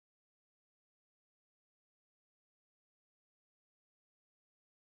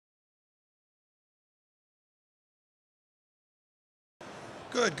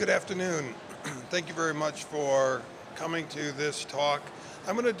Good afternoon. Thank you very much for coming to this talk.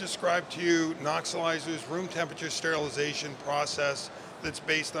 I'm going to describe to you Noxilizer's room temperature sterilization process that's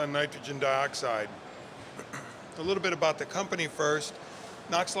based on nitrogen dioxide. A little bit about the company first.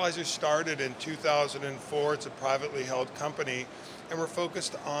 Noxilizer started in 2004. It's a privately held company, and we're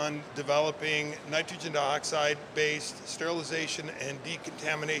focused on developing nitrogen dioxide-based sterilization and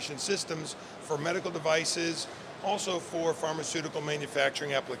decontamination systems for medical devices, also for pharmaceutical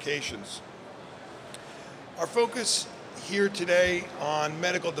manufacturing applications. Our focus here today on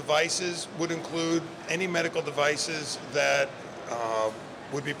medical devices would include any medical devices that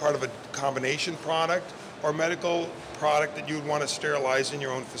would be part of a combination product or medical product that you would want to sterilize in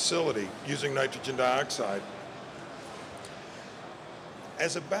your own facility using nitrogen dioxide.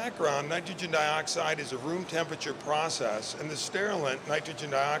 As a background, nitrogen dioxide is a room temperature process, and the sterilant,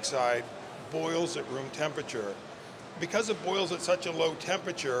 nitrogen dioxide, boils at room temperature. Because it boils at such a low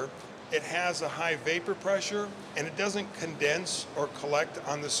temperature, it has a high vapor pressure, and it doesn't condense or collect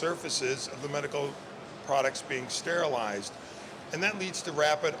on the surfaces of the medical products being sterilized. And that leads to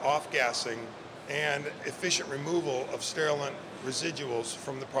rapid off-gassing and efficient removal of sterilant residuals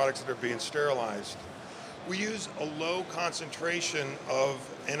from the products that are being sterilized. We use a low concentration of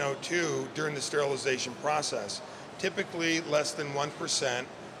NO2 during the sterilization process, typically less than 1%,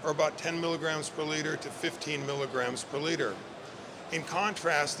 or about 10 milligrams per liter to 15 milligrams per liter. In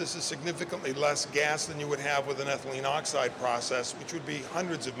contrast, this is significantly less gas than you would have with an ethylene oxide process, which would be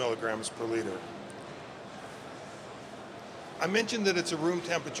hundreds of milligrams per liter. I mentioned that it's a room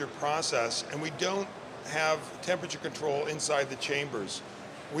temperature process, and we don't have temperature control inside the chambers.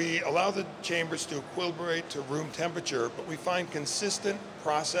 We allow the chambers to equilibrate to room temperature, but we find consistent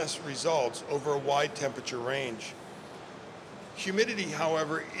process results over a wide temperature range. Humidity,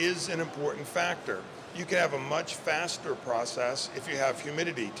 however, is an important factor. You can have a much faster process if you have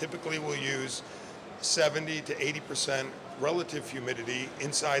humidity. Typically, we'll use 70 to 80% relative humidity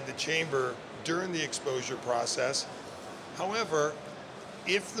inside the chamber during the exposure process. However,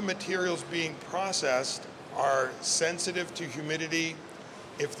 if the materials being processed are sensitive to humidity,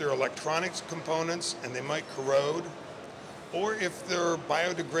 if they're electronics components and they might corrode, or if they're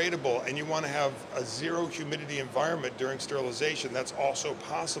biodegradable and you want to have a zero humidity environment during sterilization, that's also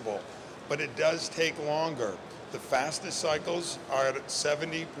possible, but it does take longer. The fastest cycles are at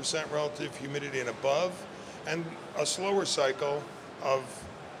 70% relative humidity and above, and a slower cycle of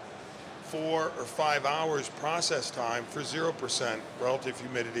 4 or 5 hours process time for 0% relative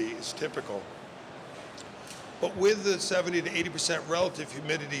humidity is typical. But with the 70 to 80% relative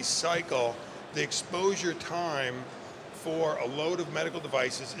humidity cycle, the exposure time for a load of medical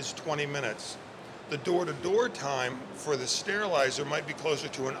devices is 20 minutes. The door-to-door time for the sterilizer might be closer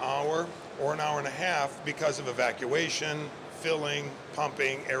to an hour or an hour and a half because of evacuation, filling,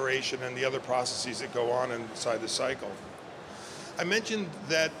 pumping, aeration, and the other processes that go on inside the cycle. I mentioned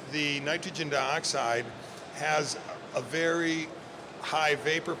that the nitrogen dioxide has a very high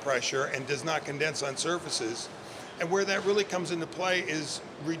vapor pressure and does not condense on surfaces. And where that really comes into play is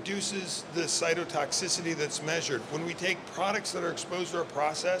reduces the cytotoxicity that's measured. When we take products that are exposed to our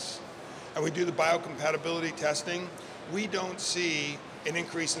process and we do the biocompatibility testing, we don't see an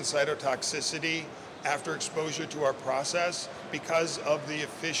increase in cytotoxicity after exposure to our process because of the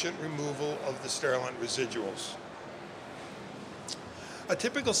efficient removal of the sterilant residuals. A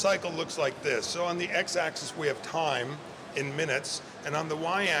typical cycle looks like this. So on the x-axis we have time in minutes, and on the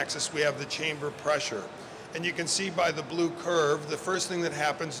y-axis we have the chamber pressure. And you can see by the blue curve, the first thing that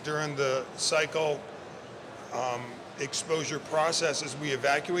happens during the cycle exposure process is we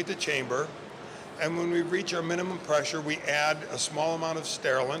evacuate the chamber, and when we reach our minimum pressure, we add a small amount of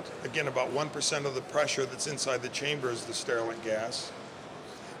sterilant. Again, about 1% of the pressure that's inside the chamber is the sterilant gas.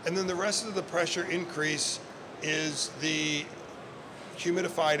 And then the rest of the pressure increase is the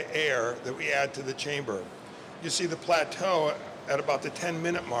humidified air that we add to the chamber. You see the plateau at about the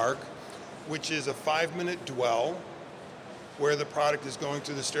 10-minute mark, which is a 5-minute dwell where the product is going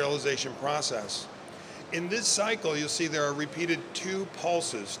through the sterilization process. In this cycle, you'll see there are repeated 2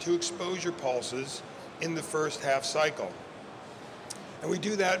 pulses, 2 exposure pulses in the first half cycle. And we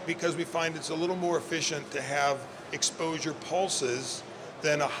do that because we find it's a little more efficient to have exposure pulses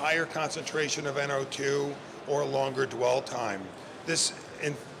than a higher concentration of NO2 or a longer dwell time. This,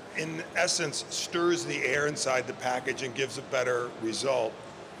 in essence, stirs the air inside the package and gives a better result.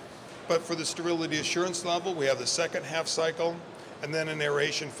 But for the sterility assurance level, we have the second half cycle and then an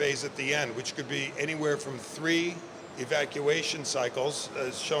aeration phase at the end, which could be anywhere from 3 evacuation cycles,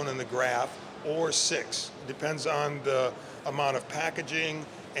 as shown in the graph, or 6. It depends on the amount of packaging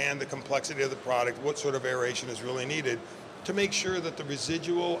and the complexity of the product, what sort of aeration is really needed. to make sure that the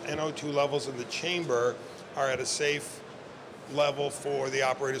residual NO2 levels in the chamber are at a safe level for the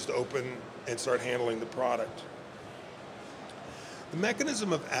operators to open and start handling the product. The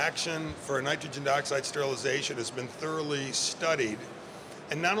mechanism of action for nitrogen dioxide sterilization has been thoroughly studied,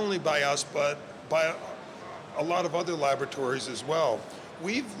 and not only by us, but by a lot of other laboratories as well.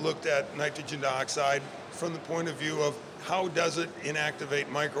 We've looked at nitrogen dioxide from the point of view of how does it inactivate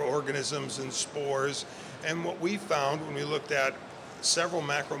microorganisms and spores, and what we found when we looked at several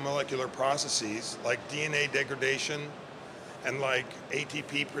macromolecular processes like DNA degradation and like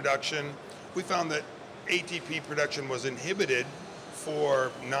ATP production, we found that ATP production was inhibited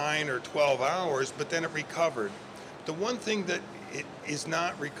for 9 or 12 hours, but then it recovered. The one thing that it is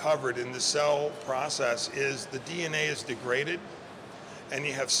not recovered in the cell process is the DNA is degraded, and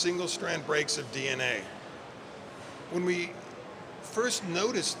you have single strand breaks of DNA. When we first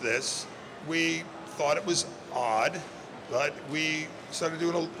noticed this, we thought it was odd, but we started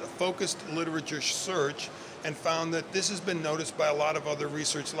doing a focused literature search and found that this has been noticed by a lot of other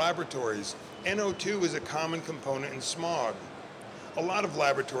research laboratories. NO2 is a common component in smog. A lot of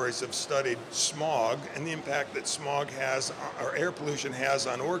laboratories have studied smog and the impact that smog has, or air pollution has,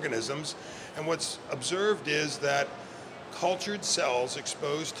 on organisms. And what's observed is that cultured cells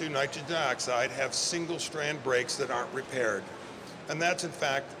exposed to nitrogen dioxide have single strand breaks that aren't repaired. And that's in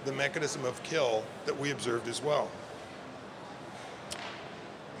fact the mechanism of kill that we observed as well.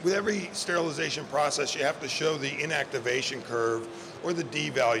 With every sterilization process, you have to show the inactivation curve or the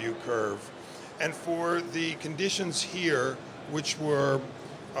D-value curve. And for the conditions here, which were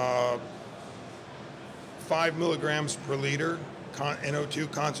 5 milligrams per liter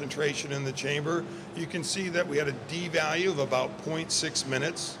NO2 concentration in the chamber, you can see that we had a D-value of about 0.6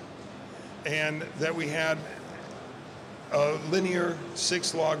 minutes, and that we had a linear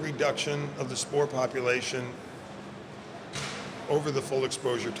 6-log reduction of the spore population over the full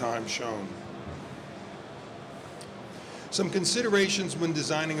exposure time shown. Some considerations when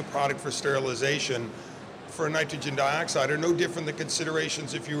designing a product for sterilization for nitrogen dioxide are no different than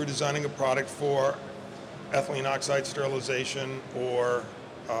considerations if you were designing a product for ethylene oxide sterilization or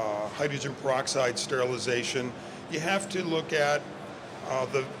hydrogen peroxide sterilization. You have to look at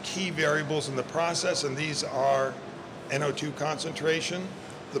the key variables in the process, and these are NO2 concentration,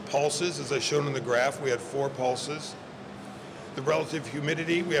 the pulses, as I showed in the graph, we had 4 pulses. The relative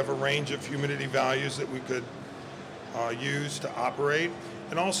humidity, we have a range of humidity values that we could use to operate,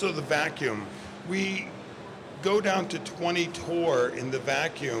 and also the vacuum. We go down to 20 torr in the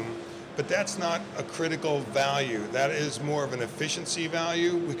vacuum, but that's not a critical value. That is more of an efficiency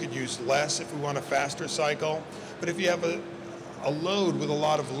value. We could use less if we want a faster cycle, but if you have a load with a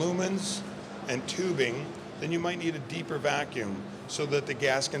lot of lumens and tubing, then you might need a deeper vacuum so that the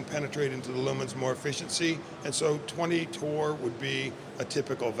gas can penetrate into the lumens more efficiency, and so 20 torr would be a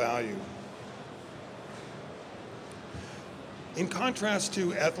typical value. In contrast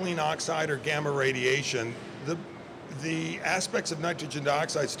to ethylene oxide or gamma radiation, the aspects of nitrogen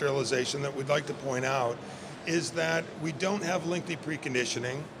dioxide sterilization that we'd like to point out is that we don't have lengthy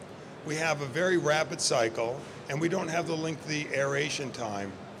preconditioning, we have a very rapid cycle, and we don't have the lengthy aeration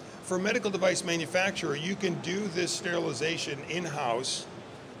time. For a medical device manufacturer, you can do this sterilization in-house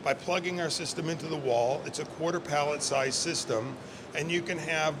by plugging our system into the wall. It's a quarter pallet size system, and you can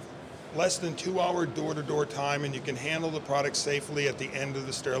have less than 2-hour door-to-door time, and you can handle the product safely at the end of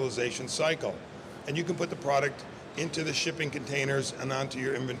the sterilization cycle. And you can put the product into the shipping containers and onto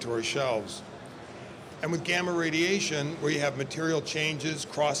your inventory shelves. And with gamma radiation, where you have material changes,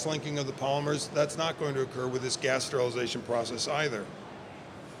 cross-linking of the polymers, that's not going to occur with this gas sterilization process either.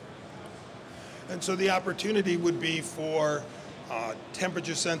 And so the opportunity would be for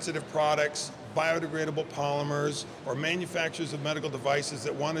temperature-sensitive products, biodegradable polymers, or manufacturers of medical devices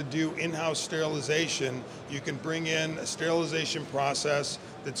that want to do in-house sterilization. You can bring in a sterilization process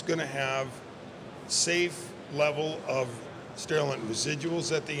that's going to have safe level of sterilant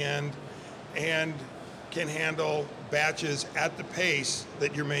residuals at the end and can handle batches at the pace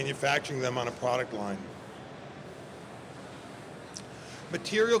that you're manufacturing them on a product line.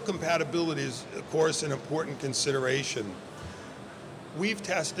 Material compatibility is, of course, an important consideration. We've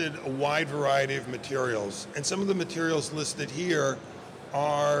tested a wide variety of materials, and some of the materials listed here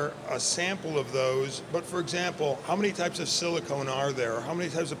are a sample of those, but for example, how many types of silicone are there? How many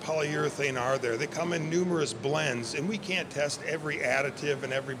types of polyurethane are there? They come in numerous blends, and we can't test every additive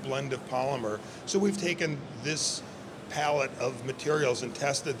and every blend of polymer, so we've taken this palette of materials and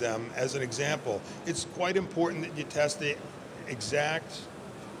tested them as an example. It's quite important that you test the exact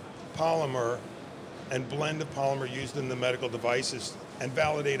polymer and blend of polymer used in the medical devices and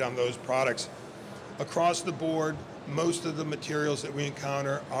validate on those products. Across the board, most of the materials that we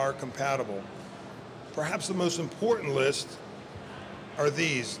encounter are compatible. Perhaps the most important list are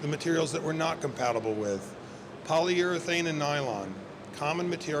these, the materials that we're not compatible with. Polyurethane and nylon, common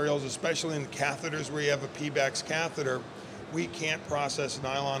materials, especially in catheters where you have a PBAX catheter, we can't process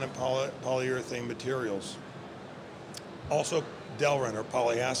nylon and polyurethane materials. Also Delrin or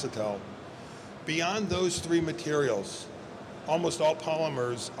polyacetal. Beyond those three materials, almost all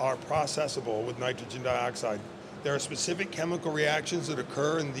polymers are processable with nitrogen dioxide. There are specific chemical reactions that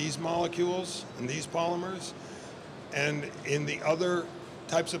occur in these molecules, in these polymers, and in the other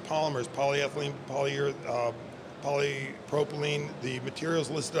types of polymers, polyethylene, polypropylene, the materials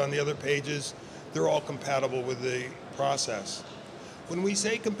listed on the other pages, they're all compatible with the process. When we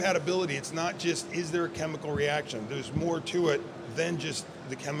say compatibility, it's not just, is there a chemical reaction? There's more to it than just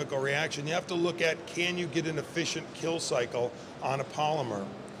the chemical reaction. You have to look at, can you get an efficient kill cycle on a polymer?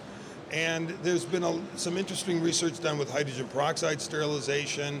 And there's been some interesting research done with hydrogen peroxide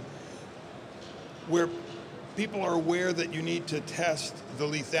sterilization, where people are aware that you need to test the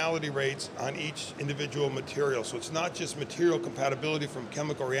lethality rates on each individual material. So it's not just material compatibility from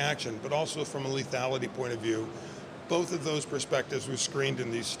chemical reaction, but also from a lethality point of view. Both of those perspectives were screened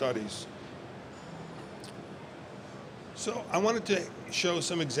in these studies. So I wanted to show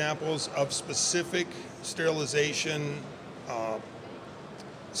some examples of specific sterilization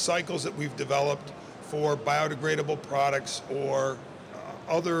cycles that we've developed for biodegradable products or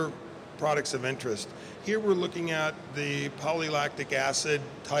other products of interest. Here we're looking at the polylactic acid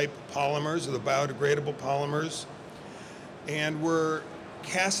type polymers, or the biodegradable polymers, and we're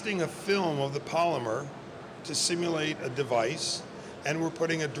casting a film of the polymer to simulate a device, and we're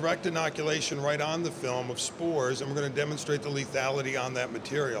putting a direct inoculation right on the film of spores, and we're going to demonstrate the lethality on that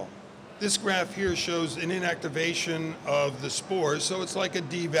material. This graph here shows an inactivation of the spores, so it's like a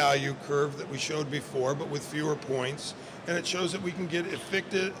D-value curve that we showed before, but with fewer points, and it shows that we can get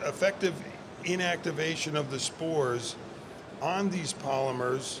effective inactivation of the spores on these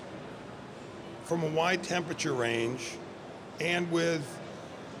polymers from a wide temperature range and with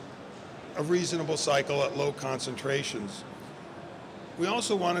a reasonable cycle at low concentrations. We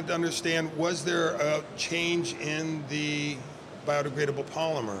also wanted to understand, was there a change in the biodegradable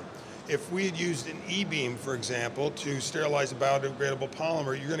polymer? If we had used an E-beam, for example, to sterilize a biodegradable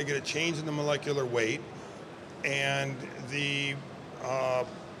polymer, you're going to get a change in the molecular weight, and the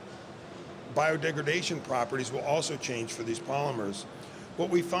biodegradation properties will also change for these polymers. What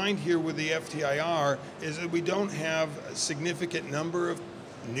we find here with the FTIR is that we don't have a significant number of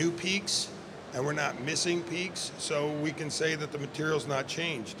new peaks, and we're not missing peaks, so we can say that the material's not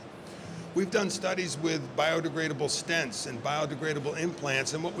changed. We've done studies with biodegradable stents and biodegradable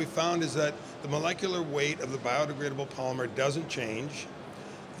implants, and what we found is that the molecular weight of the biodegradable polymer doesn't change.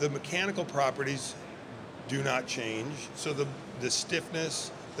 The mechanical properties do not change, so the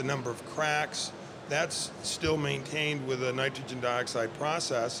stiffness, the number of cracks, that's still maintained with a nitrogen dioxide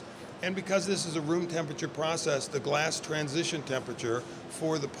process. And because this is a room temperature process, the glass transition temperature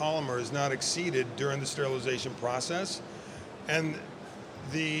for the polymer is not exceeded during the sterilization process. And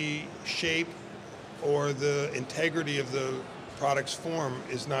the shape or the integrity of the product's form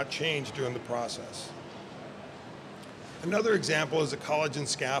is not changed during the process. Another example is a collagen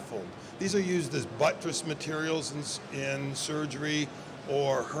scaffold. These are used as buttress materials in surgery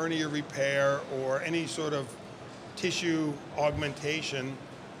or hernia repair or any sort of tissue augmentation.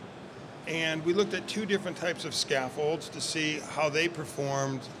 And we looked at two different types of scaffolds to see how they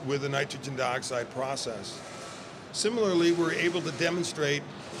performed with the nitrogen dioxide process. Similarly, we're able to demonstrate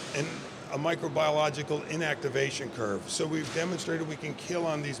a microbiological inactivation curve. So we've demonstrated we can kill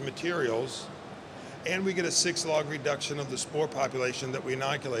on these materials, and we get a 6 log reduction of the spore population that we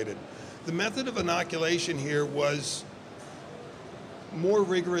inoculated. The method of inoculation here was more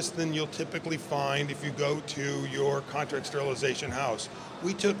rigorous than you'll typically find if you go to your contract sterilization house.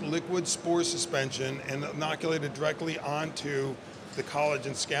 We took liquid spore suspension and inoculated directly onto the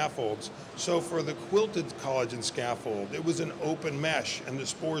collagen scaffolds. So for the quilted collagen scaffold, it was an open mesh and the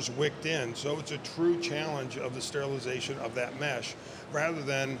spores wicked in. So it's a true challenge of the sterilization of that mesh, rather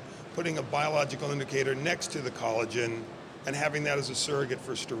than putting a biological indicator next to the collagen and having that as a surrogate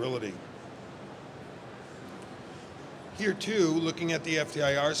for sterility. Here too, looking at the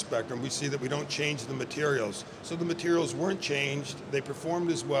FTIR spectrum, we see that we don't change the materials. So the materials weren't changed, they performed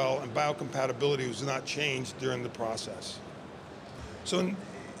as well, and biocompatibility was not changed during the process. So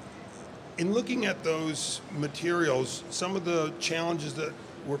in looking at those materials, some of the challenges that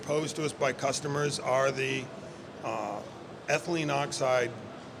were posed to us by customers are the ethylene oxide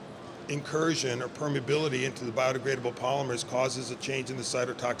incursion or permeability into the biodegradable polymers causes a change in the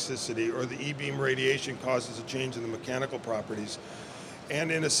cytotoxicity, or the E-beam radiation causes a change in the mechanical properties.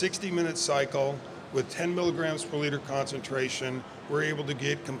 And in a 60-minute cycle with 10 milligrams per liter concentration, we're able to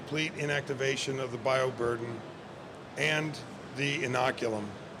get complete inactivation of the bioburden and the inoculum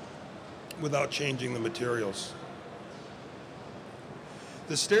without changing the materials.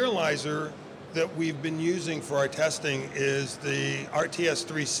 The sterilizer that we've been using for our testing is the RTS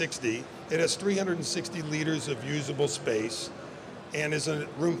 360. It has 360 liters of usable space and is a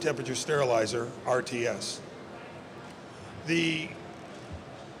room temperature sterilizer, RTS. The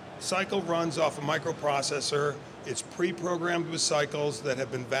cycle runs off a microprocessor. It's pre-programmed with cycles that have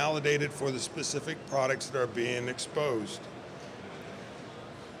been validated for the specific products that are being exposed.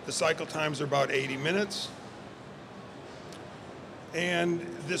 The cycle times are about 80 minutes. And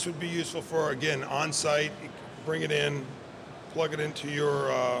this would be useful for, again, on-site. Bring it in, plug it into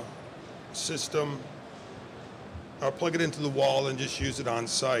your system, plug it into the wall and just use it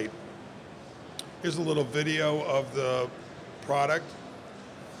on-site. Here's a little video of the product.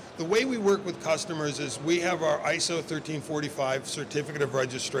 The way we work with customers is we have our ISO 1345 certificate of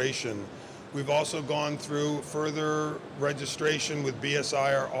registration. We've also gone through further registration with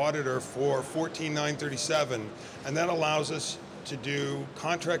BSI, our auditor, for 14937, and that allows us to do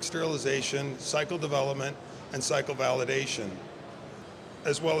contract sterilization, cycle development, and cycle validation,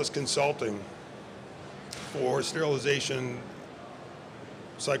 as well as consulting for sterilization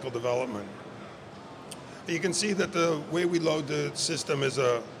cycle development. You can see that the way we load the system is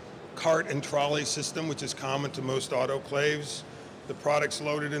a cart and trolley system, which is common to most autoclaves. The product's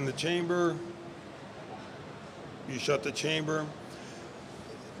loaded in the chamber. You shut the chamber.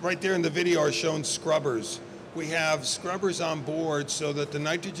 Right there in the video are shown scrubbers. We have scrubbers on board so that the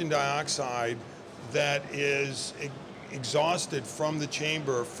nitrogen dioxide that is exhausted from the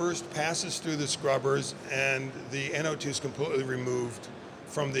chamber first passes through the scrubbers, and the NO2 is completely removed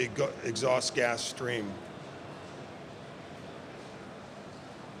from the exhaust gas stream.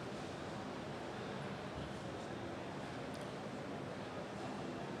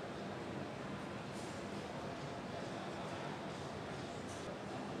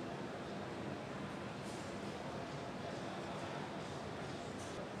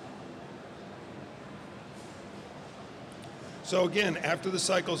 So again, after the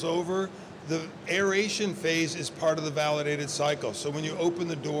cycle's over, the aeration phase is part of the validated cycle. So when you open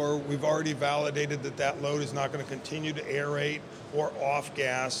the door, we've already validated that that load is not going to continue to aerate or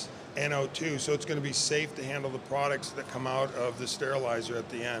off-gas NO2, so it's going to be safe to handle the products that come out of the sterilizer at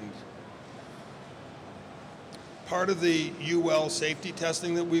the end. Part of the UL safety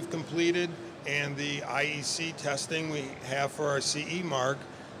testing that we've completed and the IEC testing we have for our CE mark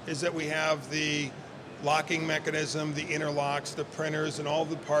is that we have the locking mechanism, the interlocks, the printers, and all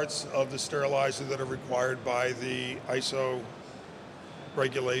the parts of the sterilizer that are required by the ISO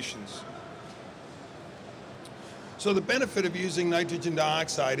regulations. So the benefit of using nitrogen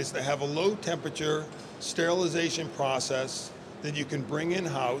dioxide is to have a low temperature sterilization process that you can bring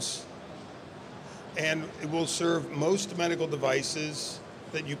in-house, and it will serve most medical devices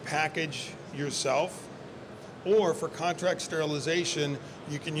that you package yourself, or for contract sterilization,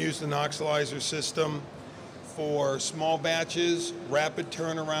 you can use the Noxilizer system for small batches, rapid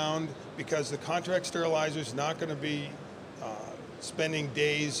turnaround, because the contract sterilizer is not going to be spending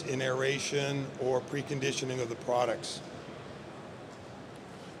days in aeration or preconditioning of the products.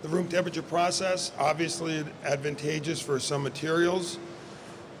 The room temperature process, obviously advantageous for some materials,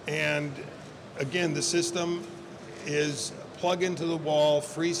 and again, the system is plug into the wall,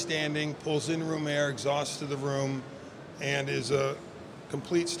 freestanding, pulls in room air, exhausts to the room, and is a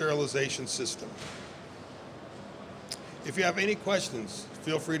complete sterilization system. If you have any questions,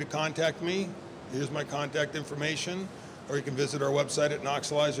 feel free to contact me. Here's my contact information, or you can visit our website at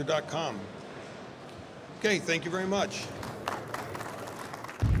noxilizer.com. Okay, thank you very much.